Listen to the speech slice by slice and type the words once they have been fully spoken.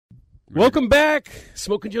Welcome back.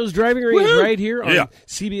 Smoking Joe's Driving Range right here on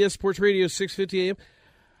CBS Sports Radio 650 AM.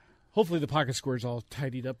 Hopefully the pocket square's all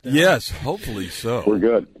tidied up now. Yes, hopefully so. We're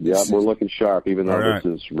good. Yeah, we're looking sharp, even though this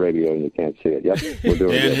is radio and you can't see it. Yep, we're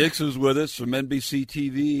doing Dan good. Hicks is with us from NBC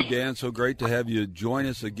TV. Dan, so great to have you join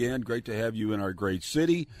us again. Great to have you in our great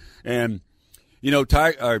city. And, you know,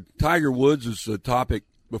 Tiger Woods is the topic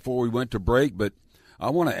before we went to break, but I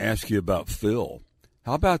want to ask you about Phil.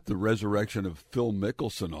 How about the resurrection of Phil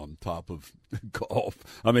Mickelson on top of golf?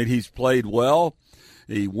 I mean, he's played well.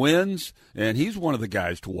 He wins, and he's one of the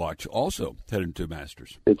guys to watch also heading to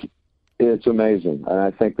Masters. It's amazing, and I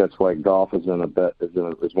think that's why golf is one of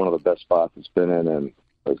the best spots it's been in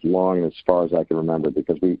as far as I can remember.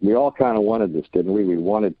 Because we all kind of wanted this, didn't we? We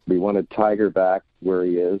wanted Tiger back where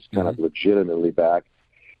he is, kind of legitimately back,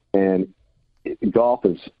 and golf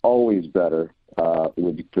is always better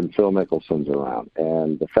when Phil Mickelson's around,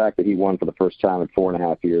 and the fact that he won for the first time in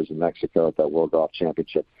 4.5 years in Mexico at that World Golf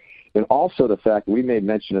Championship. And also the fact we made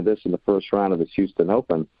mention of this in the first round of this Houston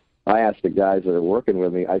Open. I asked the guys that are working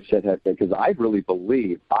with me, I said, because I really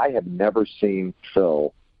believe I have never seen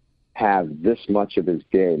Phil have this much of his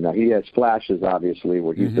game. Now, he has flashes, obviously,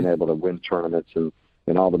 where he's been able to win tournaments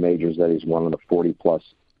and all the majors that he's won, and the 40-plus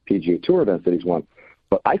PGA Tour events that he's won.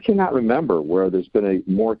 But I cannot remember where there's been a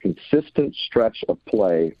more consistent stretch of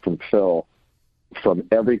play from Phil from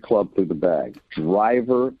every club through the bag.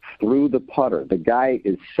 Driver through the putter. The guy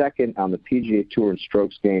is second on the PGA Tour in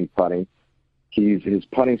strokes gained putting. His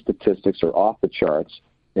putting statistics are off the charts.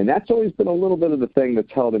 And that's always been a little bit of the thing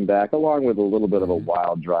that's held him back, along with a little bit of a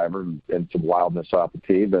wild driver and some wildness off the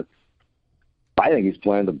tee. But I think he's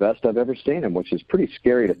playing the best I've ever seen him, which is pretty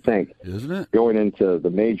scary to think, isn't it? Going into the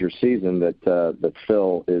major season that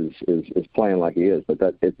Phil is playing like he is.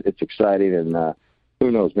 But it's exciting, and who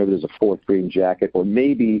knows? Maybe there's a fourth green jacket, or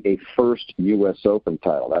maybe a first U.S. Open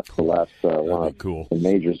title. That's the last one of the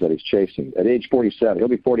majors that he's chasing. At age 47, he'll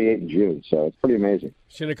be 48 in June, so it's pretty amazing.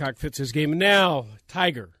 Shinnecock fits his game. Now,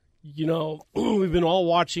 Tiger. You know, we've been all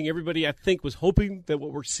watching. Everybody, I think, was hoping that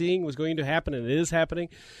what we're seeing was going to happen, and it is happening.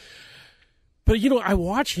 But, you know, I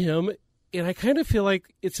watch him, and I kind of feel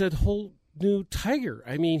like it's a whole new Tiger.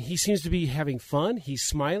 I mean, he seems to be having fun. He's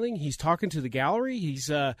smiling. He's talking to the gallery. He's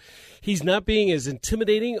not being as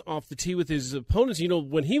intimidating off the tee with his opponents. You know,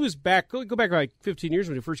 when he was back, go back like 15 years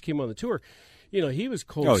when he first came on the tour, you know, he was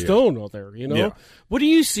cold stone out there, you know. Yeah. What do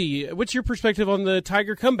you see? What's your perspective on the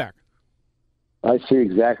Tiger comeback? I see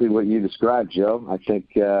exactly what you described, Joe. I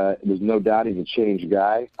think there's no doubt he's a changed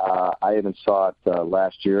guy. I even saw it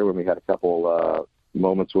last year when we had a couple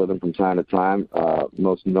moments with him from time to time,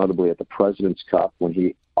 most notably at the President's Cup, when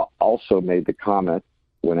he also made the comment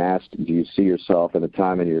when asked, do you see yourself in a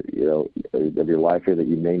time in your life here that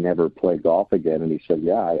you may never play golf again? And he said,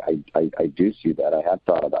 yeah, I do see that. I have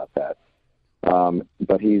thought about that.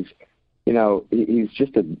 But he's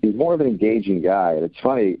more of an engaging guy. And it's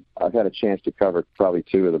funny, I've had a chance to cover probably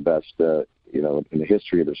two of the best, in the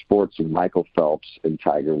history of the sports, in Michael Phelps and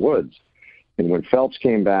Tiger Woods. And when Phelps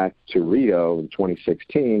came back to Rio in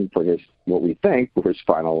 2016 for what we think were his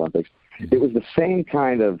final Olympics, it was the same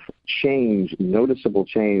kind of change, noticeable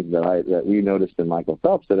change that we noticed in Michael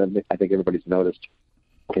Phelps that I think everybody's noticed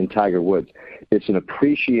in Tiger Woods. It's an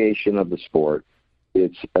appreciation of the sport.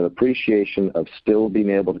 It's an appreciation of still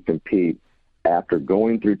being able to compete after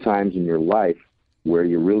going through times in your life where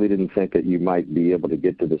you really didn't think that you might be able to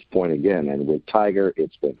get to this point again. And with Tiger,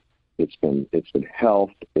 it's been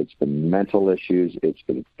health, it's been mental issues, it's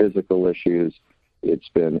been physical issues, it's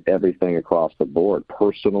been everything across the board,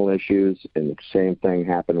 personal issues, and the same thing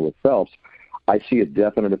happened with Phelps. I see a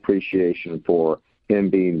definite appreciation for him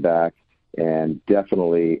being back, and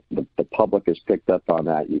definitely the public has picked up on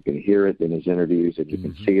that. You can hear it in his interviews, and you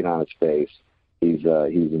can see it on his face. He's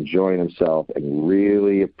enjoying himself and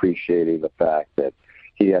really appreciating the fact that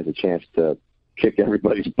he has a chance to kick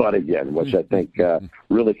everybody's butt again, which I think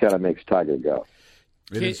really kind of makes Tiger go.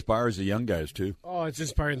 It inspires the young guys, too. Oh, it's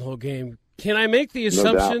inspiring the whole game. Can I make the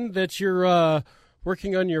assumption that you're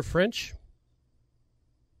working on your French?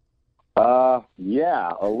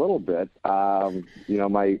 Yeah, a little bit.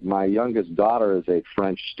 My youngest daughter is a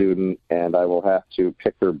French student, and I will have to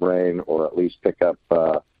pick her brain, or at least pick up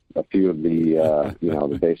a few of the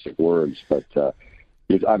the basic words. But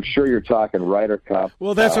I'm sure you're talking Ryder Cup.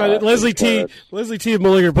 Well, that's right. Leslie T. and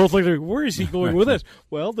Mulligan are both looking. Where is he going with this?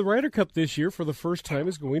 Well, the Ryder Cup this year, for the first time,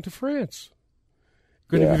 is going to France.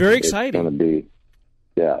 Going to be very exciting. It's going to be.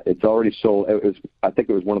 Yeah, it's already sold. I think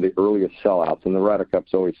it was one of the earliest sellouts, and the Ryder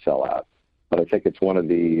Cups always sell out. But I think it's one of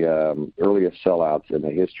the earliest sellouts in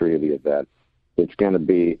the history of the event. It's going to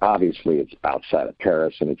be, obviously, it's outside of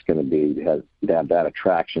Paris, and it's going to have that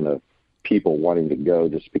attraction of people wanting to go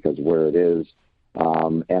just because of where it is.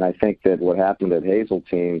 And I think that what happened at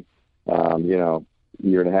Hazeltine,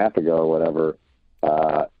 year and a half ago or whatever,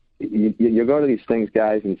 you go to these things,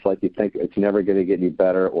 guys, and it's like you think it's never going to get any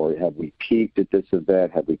better, or have we peaked at this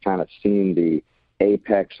event? Have we kind of seen the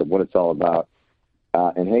apex of what it's all about?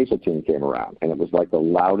 And Hazeltine came around, and it was like the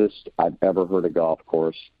loudest I've ever heard a golf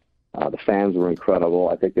course. The fans were incredible.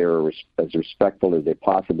 I think they were as respectful as they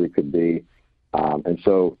possibly could be. And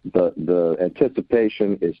so the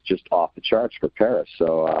anticipation is just off the charts for Paris.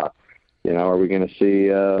 So, are we going to see,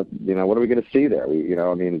 what are we going to see there?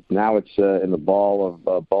 Now it's in the ball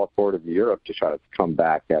court of Europe to try to come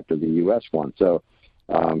back after the U.S. one. So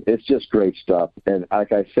it's just great stuff. And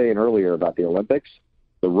like I was saying earlier about the Olympics,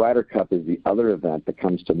 the Ryder Cup is the other event that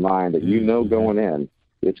comes to mind that going in,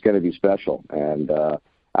 it's going to be special. And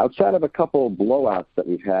outside of a couple of blowouts that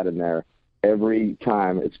we've had in there, every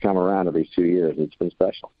time it's come around every 2 years, it's been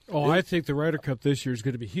special. Oh, I think the Ryder Cup this year is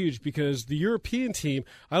going to be huge because the European team,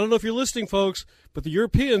 I don't know if you're listening, folks, but the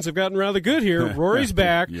Europeans have gotten rather good here. Rory's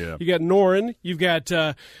back. Yeah. You got Noren. You've got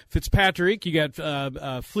Fitzpatrick. You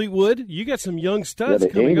got Fleetwood. You got some young studs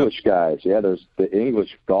coming English up. guys. Yeah, there's the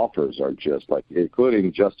English golfers are just like,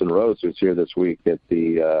 including Justin Rose, who's here this week at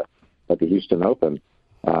the Houston Open.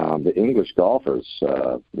 The English golfers,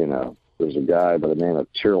 there's a guy by the name of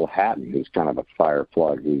Tyrrell Hatton who's kind of a fire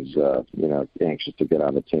plug. Who's anxious to get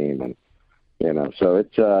on the team, and so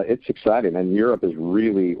it's exciting. And Europe is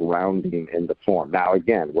really rounding into form. Now,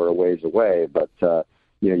 again, we're a ways away, but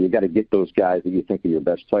you got to get those guys that you think are your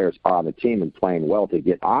best players on the team and playing well to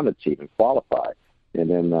get on the team and qualify, and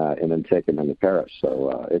then take them into Paris.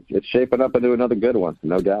 So it's shaping up into another good one,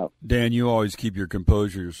 no doubt. Dan, you always keep your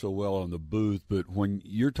composure so well on the booth, but when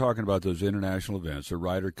you're talking about those international events, the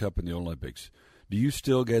Ryder Cup and the Olympics, do you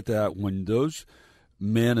still get that when those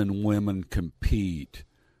men and women compete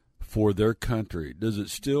for their country? Does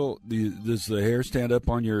the hair stand up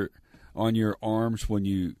on your arms when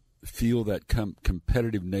you feel that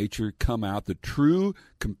competitive nature come out? The true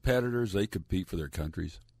competitors, they compete for their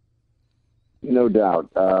countries. No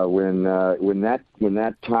doubt. When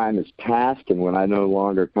that time is past, and when I no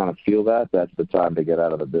longer kind of feel that, that's the time to get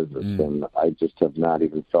out of the business. And I just have not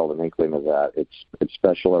even felt an inkling of that. It's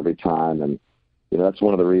special every time, and that's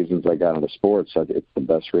one of the reasons I got into sports. It's the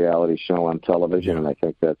best reality show on television, and I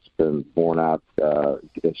think that's been borne out,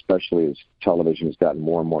 especially as television has gotten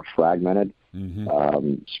more and more fragmented.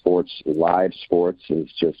 Live sports has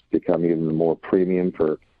just become even more premium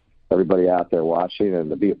for everybody out there watching, and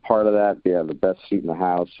to be a part of that, to have the best seat in the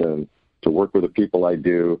house, and to work with the people I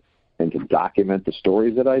do, and to document the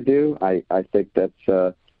stories that I do, I think that's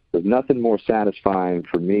there's nothing more satisfying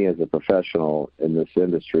for me as a professional in this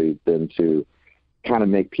industry than to kind of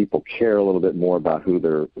make people care a little bit more about who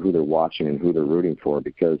they're watching and who they're rooting for.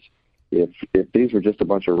 Because if these were just a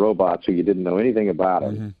bunch of robots who you didn't know anything about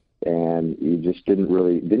them, and you just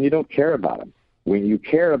then you don't care about them. When you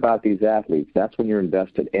care about these athletes, that's when you're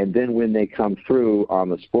invested. And then when they come through on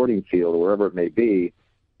the sporting field or wherever it may be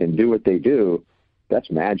and do what they do, that's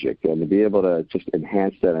magic. And to be able to just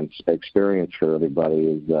enhance that experience for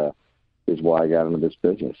everybody is why I got into this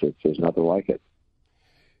business. There's nothing like it.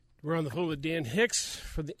 We're on the phone with Dan Hicks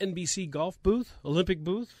from the NBC golf booth, Olympic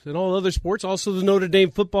booth, and all other sports. Also the Notre Dame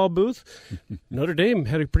football booth. Notre Dame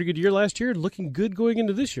had a pretty good year last year, looking good going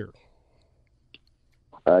into this year.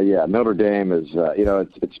 Notre Dame is,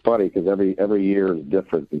 it's funny because every year is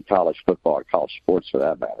different in college football and college sports for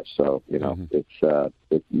that matter. So,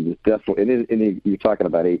 it's definitely, and you're talking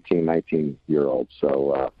about 18, 19-year-olds.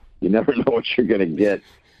 So you never know what you're going to get,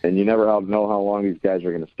 and you never know how long these guys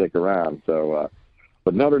are going to stick around. So,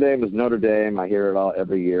 but Notre Dame is Notre Dame. I hear it all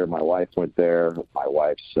every year. My wife went there. My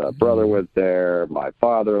wife's brother went there. My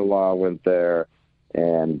father-in-law went there.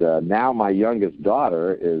 And now my youngest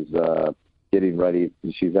daughter is getting ready.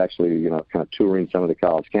 She's actually, kind of touring some of the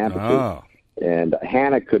college campuses. And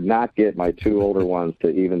Hannah could not get my two older ones to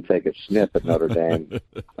even take a sniff at Notre Dame.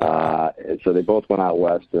 So they both went out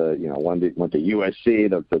west. One went to USC,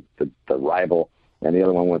 the rival, and the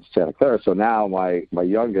other one went to Santa Clara. So now my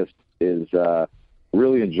youngest is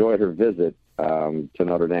really enjoyed her visit to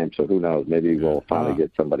Notre Dame. So who knows? Maybe we'll finally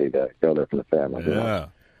get somebody to go there from the family. Yeah.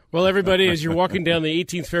 Well, everybody, as you're walking down the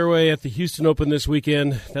 18th fairway at the Houston Open this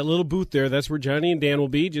weekend, that little booth there, that's where Johnny and Dan will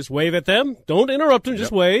be. Just wave at them. Don't interrupt them.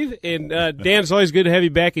 Just wave. And, Dan, it's always good to have you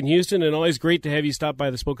back in Houston, and always great to have you stop by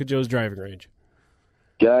the Smokin' Joe's driving range.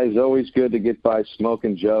 Guys, always good to get by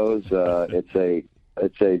Smokin' Joe's. It's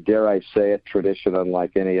a, dare I say it, tradition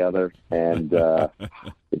unlike any other. And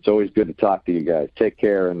it's always good to talk to you guys. Take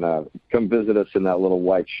care, and come visit us in that little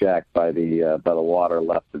white shack by the water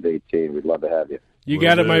left of 18. We'd love to have you. You Will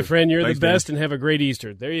got it, do. my friend. You're Thanks, the best, Dan. and have a great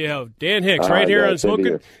Easter. There you go. Dan Hicks, All right right, here guys, on same to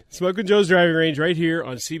you. Smoking Joe's Driving Range, right here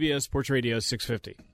on CBS Sports Radio 650.